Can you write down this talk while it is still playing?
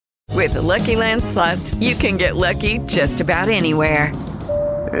With the Lucky Land Slots, you can get lucky just about anywhere.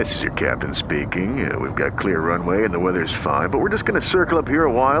 This is your captain speaking. We've got clear runway and the weather's fine, but we're just going to circle up here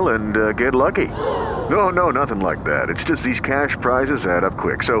a while and get lucky. No, nothing like that. It's just these cash prizes add up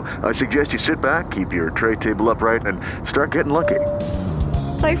quick. So I suggest you sit back, keep your tray table upright, and start getting lucky.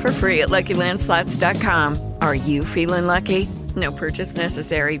 Play for free at LuckyLandSlots.com. Are you feeling lucky? No purchase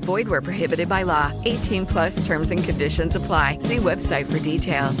necessary. Void where prohibited by law. 18 plus terms and conditions apply. See website for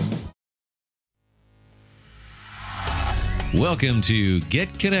details. Welcome to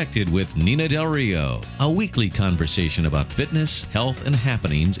Get Connected with Nina Del Rio, a weekly conversation about fitness, health, and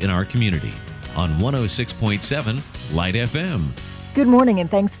happenings in our community on 106.7 Light FM. Good morning,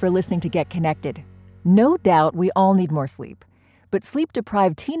 and thanks for listening to Get Connected. No doubt we all need more sleep. But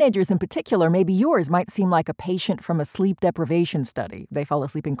sleep-deprived teenagers in particular, maybe yours, might seem like a patient from a sleep deprivation study. They fall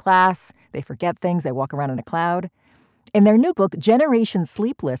asleep in class, they forget things, they walk around in a cloud. In their new book, Generation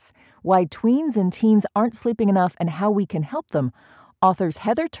Sleepless, Why Tweens and Teens Aren't Sleeping Enough and How We Can Help Them, authors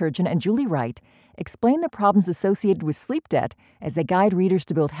Heather Turgeon and Julie Wright explain the problems associated with sleep debt as they guide readers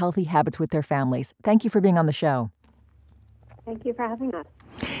to build healthy habits with their families. Thank you for being on the show. Thank you for having us.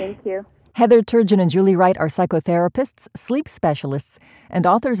 Thank you. Heather Turgeon and Julie Wright are psychotherapists, sleep specialists, and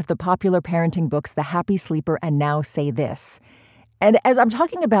authors of the popular parenting books The Happy Sleeper and Now Say This. And as I'm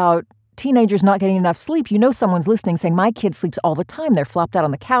talking about teenagers not getting enough sleep, you know someone's listening saying, my kid sleeps all the time. They're flopped out on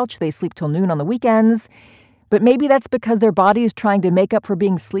the couch. They sleep till noon on the weekends. But maybe that's because their body is trying to make up for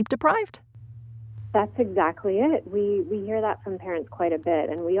being sleep deprived? That's exactly it. We hear that from parents quite a bit,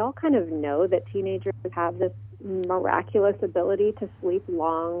 and we all kind of know that teenagers have this miraculous ability to sleep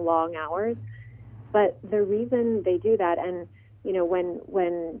long hours. But the reason they do that, and you know,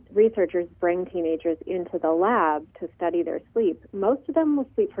 when researchers bring teenagers into the lab to study their sleep, most of them will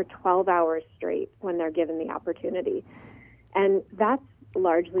sleep for 12 hours straight when they're given the opportunity. And that's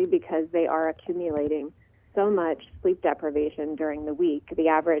largely because they are accumulating so much sleep deprivation during the week. The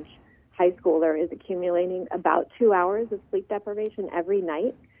average high schooler is accumulating about 2 hours of sleep deprivation every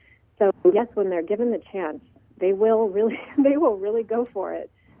night. So yes, when they're given the chance, they will really go for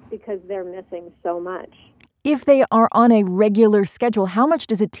it because they're missing so much. If they are on a regular schedule, how much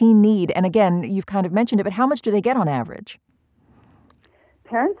does a teen need? And again, you've kind of mentioned it, but how much do they get on average?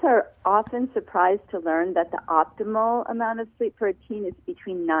 Parents are often surprised to learn that the optimal amount of sleep for a teen is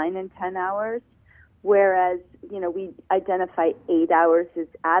between 9 and 10 hours, whereas, you know, we identify 8 hours as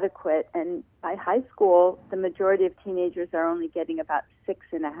adequate. And by high school, the majority of teenagers are only getting about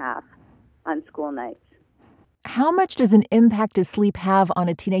 6.5 on school nights. How much does an impact does sleep have on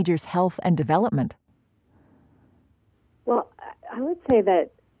a teenager's health and development? Well, I would say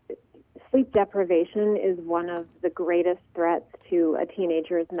that sleep deprivation is one of the greatest threats to a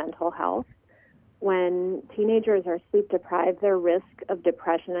teenager's mental health. When teenagers are sleep deprived, their risk of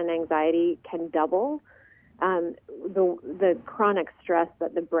depression and anxiety can double. The chronic stress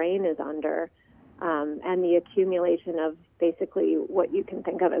that the brain is under and the accumulation of basically what you can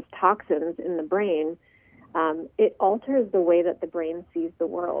think of as toxins in the brain, it alters the way that the brain sees the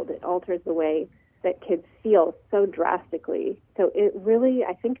world. It alters the way that kids feel so drastically. So it really,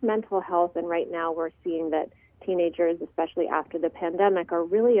 I think mental health, and right now we're seeing that teenagers, especially after the pandemic, are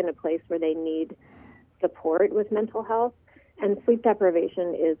really in a place where they need support with mental health. And sleep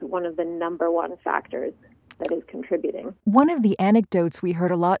deprivation is one of the number one factors that is contributing. One of the anecdotes we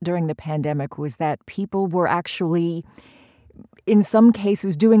heard a lot during the pandemic was that people were actually, in some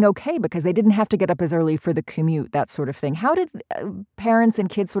cases, doing okay because they didn't have to get up as early for the commute, that sort of thing. How did parents and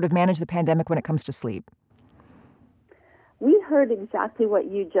kids sort of manage the pandemic when it comes to sleep? We heard exactly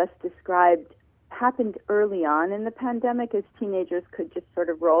what you just described happened early on in the pandemic, as teenagers could just sort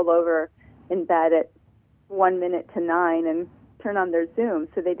of roll over in bed at 1 minute to 9 and turn on their Zoom,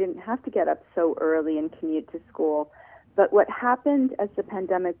 so they didn't have to get up so early and commute to school. But what happened as the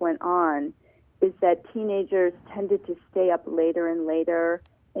pandemic went on is that teenagers tended to stay up later and later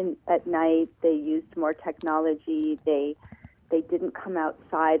at night. They used more technology. They didn't come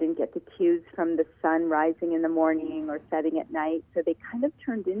outside and get the cues from the sun rising in the morning or setting at night. So they kind of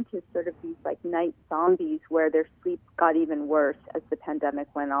turned into sort of these like night zombies where their sleep got even worse as the pandemic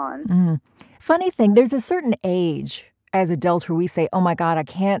went on. Funny thing, there's a certain age as adults where we say, oh my God, I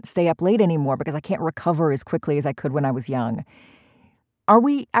can't stay up late anymore because I can't recover as quickly as I could when I was young. Are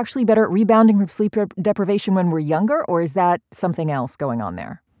we actually better at rebounding from sleep deprivation when we're younger, or is that something else going on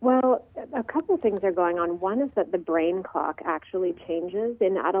there? Well, a couple of things are going on. One is that the brain clock actually changes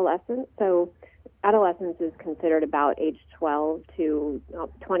in adolescence. So adolescence is considered about age 12 to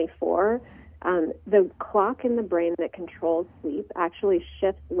 24. The clock in the brain that controls sleep actually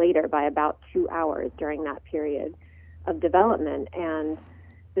shifts later by about 2 hours during that period of development. And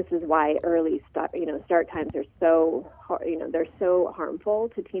this is why early start times are so they're so harmful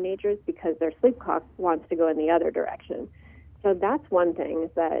to teenagers, because their sleep clock wants to go in the other direction. So that's one thing, is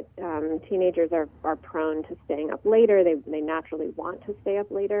that teenagers are prone to staying up later. They naturally want to stay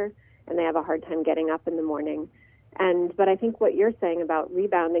up later, and they have a hard time getting up in the morning. But I think what you're saying about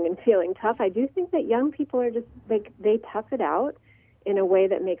rebounding and feeling tough, I do think that young people are just they tough it out in a way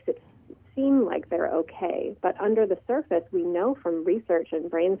that makes it seem like they're okay. But under the surface, we know from research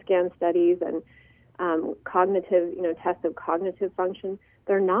and brain scan studies and cognitive, tests of cognitive function,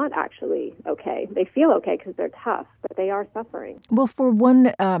 they're not actually okay. They feel okay because they're tough, but they are suffering. Well, for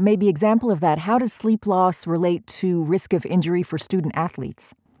one maybe example of that, how does sleep loss relate to risk of injury for student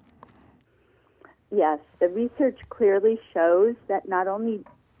athletes? Yes, the research clearly shows that not only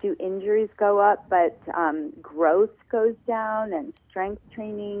do injuries go up, but growth goes down and strength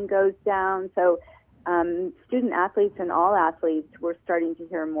training goes down. So student athletes and all athletes, we're starting to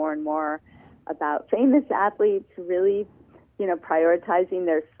hear more and more about famous athletes really, prioritizing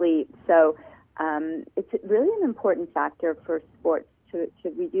their sleep. So it's really an important factor for sports to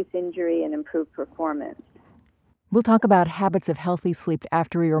reduce injury and improve performance. We'll talk about habits of healthy sleep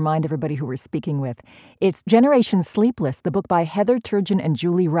after we remind everybody who we're speaking with. It's Generation Sleepless, the book by Heather Turgeon and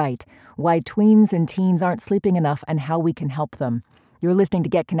Julie Wright, Why Tweens and Teens Aren't Sleeping Enough and How We Can Help Them. You're listening to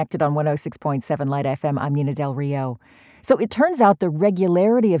Get Connected on 106.7 Light FM. I'm Nina Del Rio. So it turns out the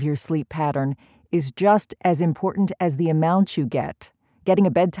regularity of your sleep pattern is just as important as the amount you get. Getting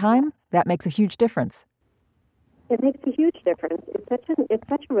a bedtime, that makes a huge difference. It makes a huge difference. It's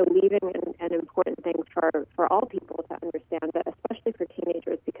such a relieving and important thing for all people to understand, but especially for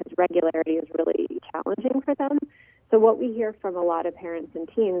teenagers, because regularity is really challenging for them. So what we hear from a lot of parents and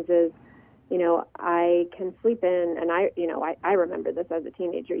teens is, I can sleep in, and I remember this as a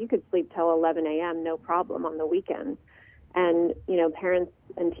teenager. You could sleep till 11 a.m. no problem on the weekends. And parents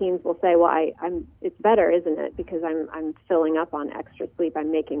and teens will say, well, it's better, isn't it? Because I'm filling up on extra sleep.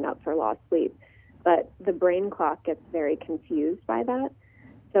 I'm making up for lost sleep. But the brain clock gets very confused by that.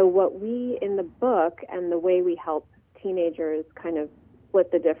 So what we, in the book, and the way we help teenagers kind of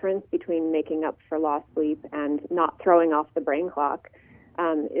split the difference between making up for lost sleep and not throwing off the brain clock,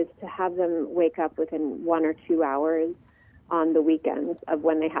 is to have them wake up within 1 or 2 hours on the weekends of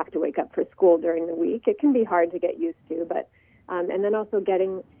when they have to wake up for school during the week. It can be hard to get used to, but and then also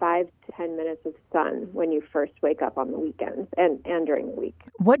getting 5 to 10 minutes of sun when you first wake up on the weekends and during the week.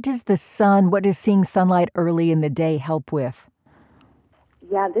 What does seeing sunlight early in the day help with?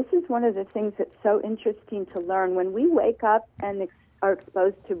 Yeah, this is one of the things that's so interesting to learn. When we wake up and are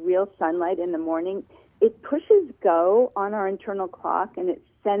exposed to real sunlight in the morning, it pushes go on our internal clock, and it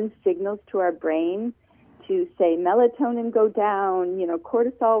sends signals to our brain to say melatonin go down,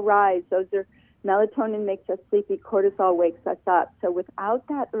 cortisol rise. Melatonin makes us sleepy, cortisol wakes us up. So without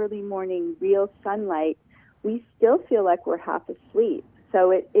that early morning real sunlight, we still feel like we're half asleep. So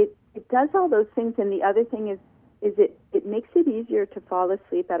it does all those things. And the other thing is it makes it easier to fall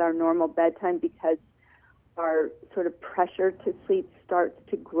asleep at our normal bedtime, because our sort of pressure to sleep starts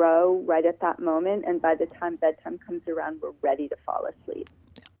to grow right at that moment. And by the time bedtime comes around, we're ready to fall asleep.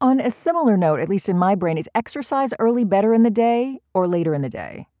 On a similar note, at least in my brain, is exercise early better in the day or later in the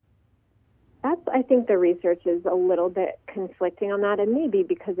day? I think the research is a little bit conflicting on that, and maybe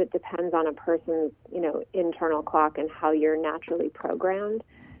because it depends on a person's, internal clock and how you're naturally programmed.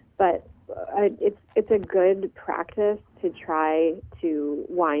 But it's a good practice to try to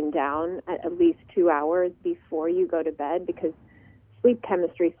wind down at least 2 hours before you go to bed, because sleep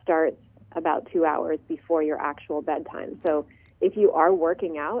chemistry starts about 2 hours before your actual bedtime. So if you are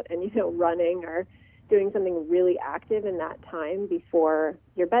working out and, running or doing something really active in that time before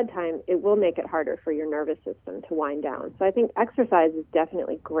your bedtime, it will make it harder for your nervous system to wind down. So I think exercise is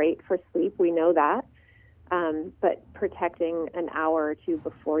definitely great for sleep. We know that. But protecting an hour or two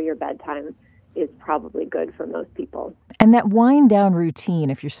before your bedtime is probably good for most people. And that wind down routine,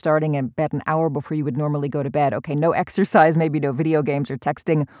 if you're starting at bed an hour before you would normally go to bed, okay, no exercise, maybe no video games or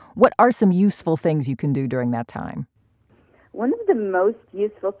texting. What are some useful things you can do during that time? One of the most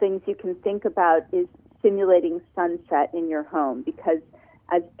useful things you can think about is simulating sunset in your home, because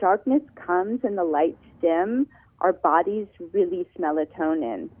as darkness comes and the lights dim, our bodies release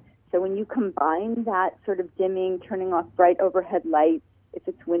melatonin. So when you combine that sort of dimming, turning off bright overhead lights, if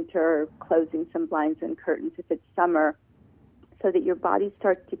it's winter, closing some blinds and curtains if it's summer, so that your body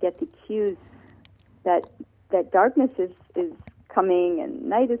starts to get the cues that darkness is coming and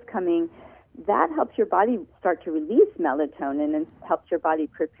night is coming, that helps your body start to release melatonin and helps your body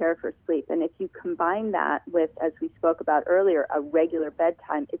prepare for sleep. And if you combine that with, as we spoke about earlier, a regular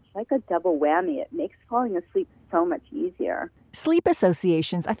bedtime, it's like a double whammy. It makes falling asleep so much easier. Sleep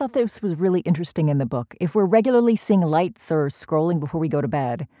associations, I thought this was really interesting in the book. If we're regularly seeing lights or scrolling before we go to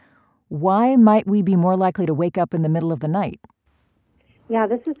bed, why might we be more likely to wake up in the middle of the night? Yeah,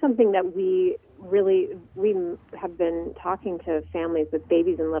 this is something that we have been talking to families with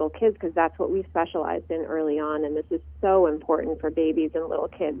babies and little kids, because that's what we've specialized in early on, and this is so important for babies and little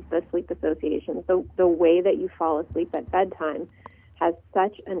kids, the sleep associations. The way that you fall asleep at bedtime has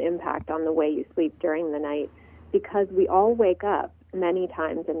such an impact on the way you sleep during the night, because we all wake up many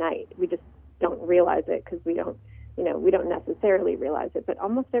times a night. We just don't realize it because we don't necessarily realize it, but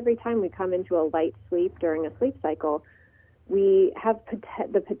almost every time we come into a light sleep during a sleep cycle, we have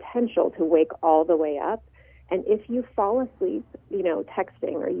the potential to wake all the way up. And if you fall asleep,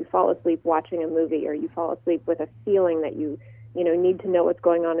 texting, or you fall asleep watching a movie, or you fall asleep with a feeling that you need to know what's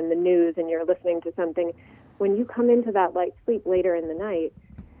going on in the news and you're listening to something, when you come into that light sleep later in the night,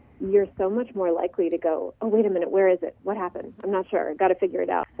 you're so much more likely to go, oh, wait a minute, where is it? What happened? I'm not sure. I've got to figure it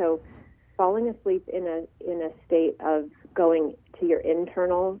out. So falling asleep in a state of going to your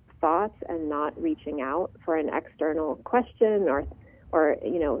internal thoughts and not reaching out for an external question or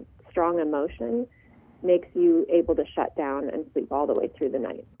strong emotion makes you able to shut down and sleep all the way through the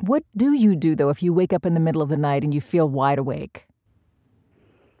night. What do you do, though, if you wake up in the middle of the night and you feel wide awake?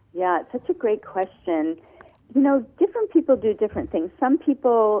 Yeah, it's such a great question. Different people do different things. Some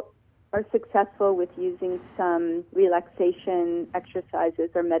people are successful with using some relaxation exercises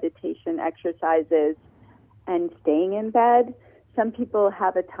or meditation exercises and staying in bed. Some people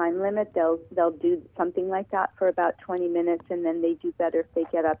have a time limit. They'll do something like that for about 20 minutes, and then they do better if they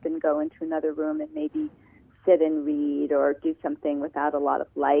get up and go into another room and maybe sit and read or do something without a lot of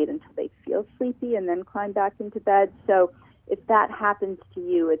light until they feel sleepy and then climb back into bed. So if that happens to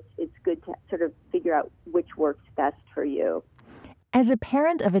you, it's good to sort of figure out which works best for you. As a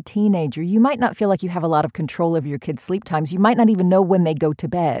parent of a teenager, you might not feel like you have a lot of control over your kids' sleep times. You might not even know when they go to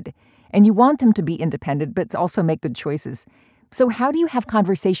bed. And you want them to be independent, but also make good choices. So how do you have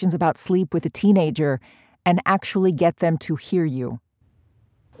conversations about sleep with a teenager and actually get them to hear you?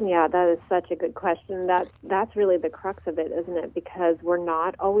 Yeah, that is such a good question. That's really the crux of it, isn't it? Because we're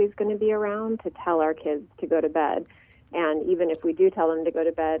not always going to be around to tell our kids to go to bed. And even if we do tell them to go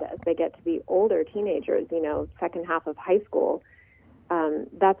to bed as they get to be older teenagers, second half of high school,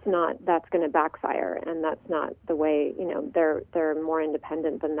 that's going to backfire, and that's not the way. They're more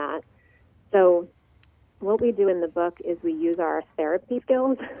independent than that. So what we do in the book is we use our therapy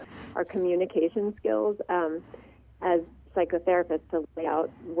skills, our communication skills, as psychotherapists to lay out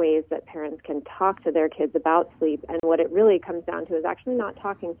ways that parents can talk to their kids about sleep. And what it really comes down to is actually not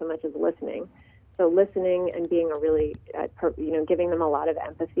talking so much as listening. So listening and being giving them a lot of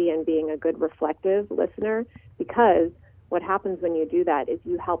empathy and being a good reflective listener, because what happens when you do that is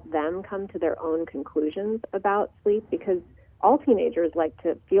you help them come to their own conclusions about sleep, because all teenagers like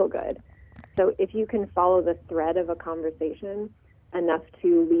to feel good. So if you can follow the thread of a conversation enough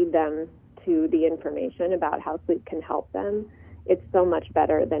to lead them to the information about how sleep can help them, it's so much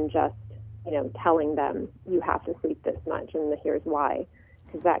better than just, telling them you have to sleep this much and here's why,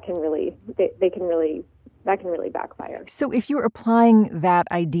 because that can really backfire. So if you're applying that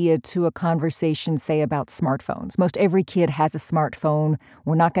idea to a conversation, say, about smartphones, most every kid has a smartphone.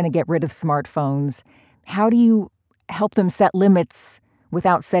 We're not going to get rid of smartphones. How do you help them set limits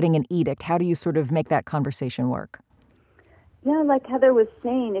without setting an edict? How do you sort of make that conversation work? Yeah, like Heather was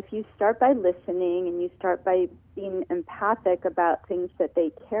saying, if you start by listening and you start by being empathic about things that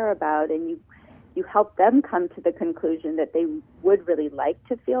they care about, and you help them come to the conclusion that they would really like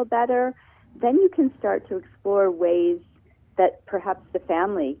to feel better, then you can start to explore ways that perhaps the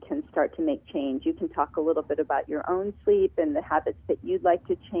family can start to make change. You can talk a little bit about your own sleep and the habits that you'd like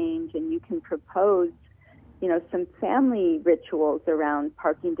to change, and you can propose some family rituals around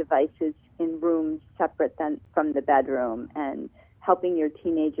parking devices in rooms separate from the bedroom, and helping your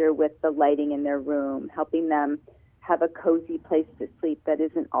teenager with the lighting in their room, helping them have a cozy place to sleep that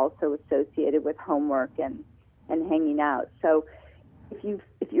isn't also associated with homework and hanging out. So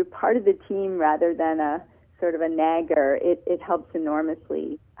if you're part of the team rather than a sort of a nagger, it helps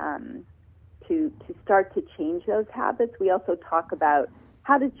enormously to start to change those habits. We also talk about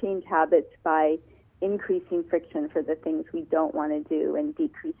how to change habits by increasing friction for the things we don't want to do and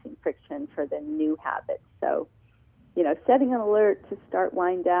decreasing friction for the new habits. So, setting an alert to start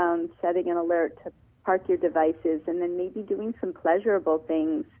wind down, setting an alert to park your devices, and then maybe doing some pleasurable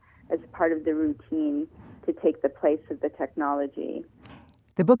things as part of the routine to take the place of the technology.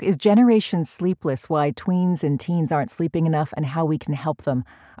 The book is Generation Sleepless: Why Tweens and Teens Aren't Sleeping Enough and How We Can Help Them.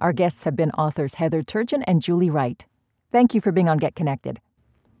 Our guests have been authors Heather Turgeon and Julie Wright. Thank you for being on Get Connected.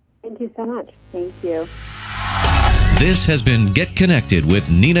 Thank you so much. Thank you. This has been Get Connected with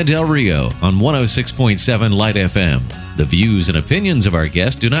Nina Del Rio on 106.7 Light FM. The views and opinions of our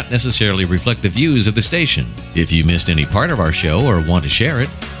guests do not necessarily reflect the views of the station. If you missed any part of our show or want to share it,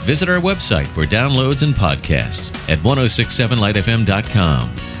 visit our website for downloads and podcasts at 1067lightfm.com.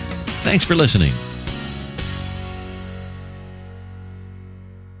 Thanks for listening.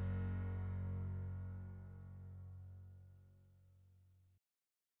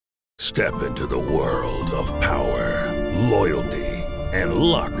 Step into the world of power, loyalty, and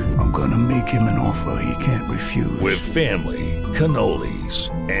luck. I'm gonna make him an offer he can't refuse. With family, cannolis,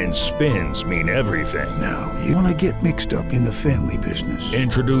 and spins mean everything. Now, you wanna get mixed up in the family business.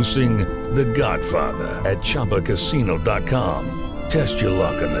 Introducing The Godfather at ChumbaCasino.com. Test your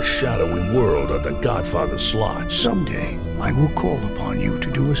luck in the shadowy world of The Godfather slot. Someday, I will call upon you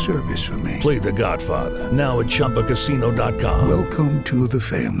to do a service for me. Play The Godfather now at ChumbaCasino.com. Welcome to the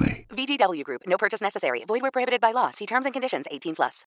family. VGW Group. No purchase necessary. Void where prohibited by law. See terms and conditions. 18+.